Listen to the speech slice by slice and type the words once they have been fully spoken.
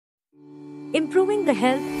Improving the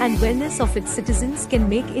health and wellness of its citizens can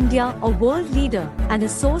make India a world leader and a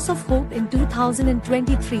source of hope in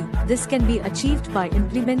 2023. This can be achieved by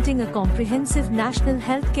implementing a comprehensive national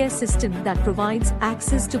healthcare system that provides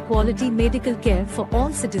access to quality medical care for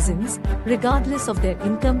all citizens, regardless of their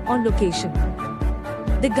income or location.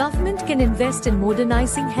 The government can invest in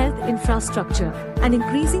modernizing health infrastructure and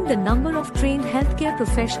increasing the number of trained healthcare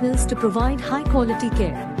professionals to provide high-quality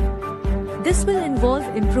care. This will involve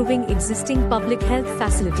improving existing public health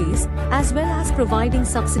facilities, as well as providing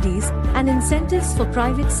subsidies and incentives for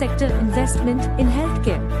private sector investment in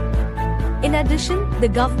healthcare. In addition, the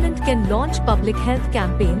government can launch public health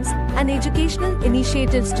campaigns and educational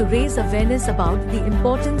initiatives to raise awareness about the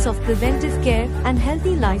importance of preventive care and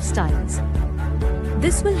healthy lifestyles.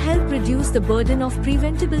 This will help reduce the burden of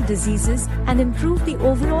preventable diseases and improve the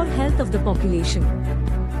overall health of the population.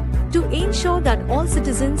 To ensure that all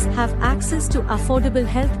citizens have access to affordable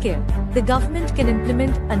healthcare, the government can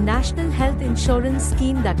implement a national health insurance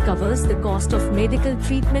scheme that covers the cost of medical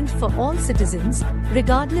treatment for all citizens,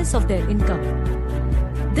 regardless of their income.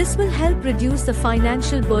 This will help reduce the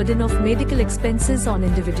financial burden of medical expenses on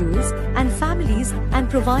individuals and families and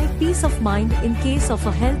provide peace of mind in case of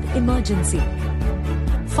a health emergency.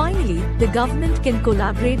 Finally, the government can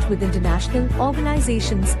collaborate with international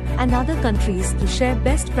organizations and other countries to share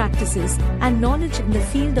best practices and knowledge in the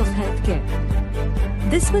field of healthcare.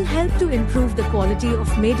 This will help to improve the quality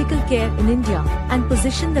of medical care in India and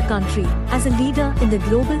position the country as a leader in the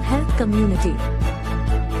global health community.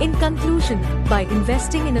 In conclusion, by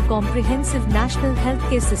investing in a comprehensive national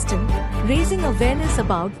healthcare system, raising awareness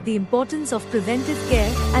about the importance of preventive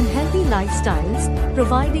care and healthy lifestyles,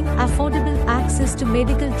 providing affordable access to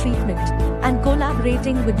medical treatment, and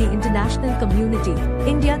collaborating with the international community,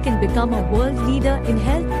 India can become a world leader in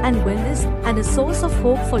health and wellness and a source of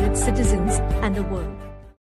hope for its citizens and the world.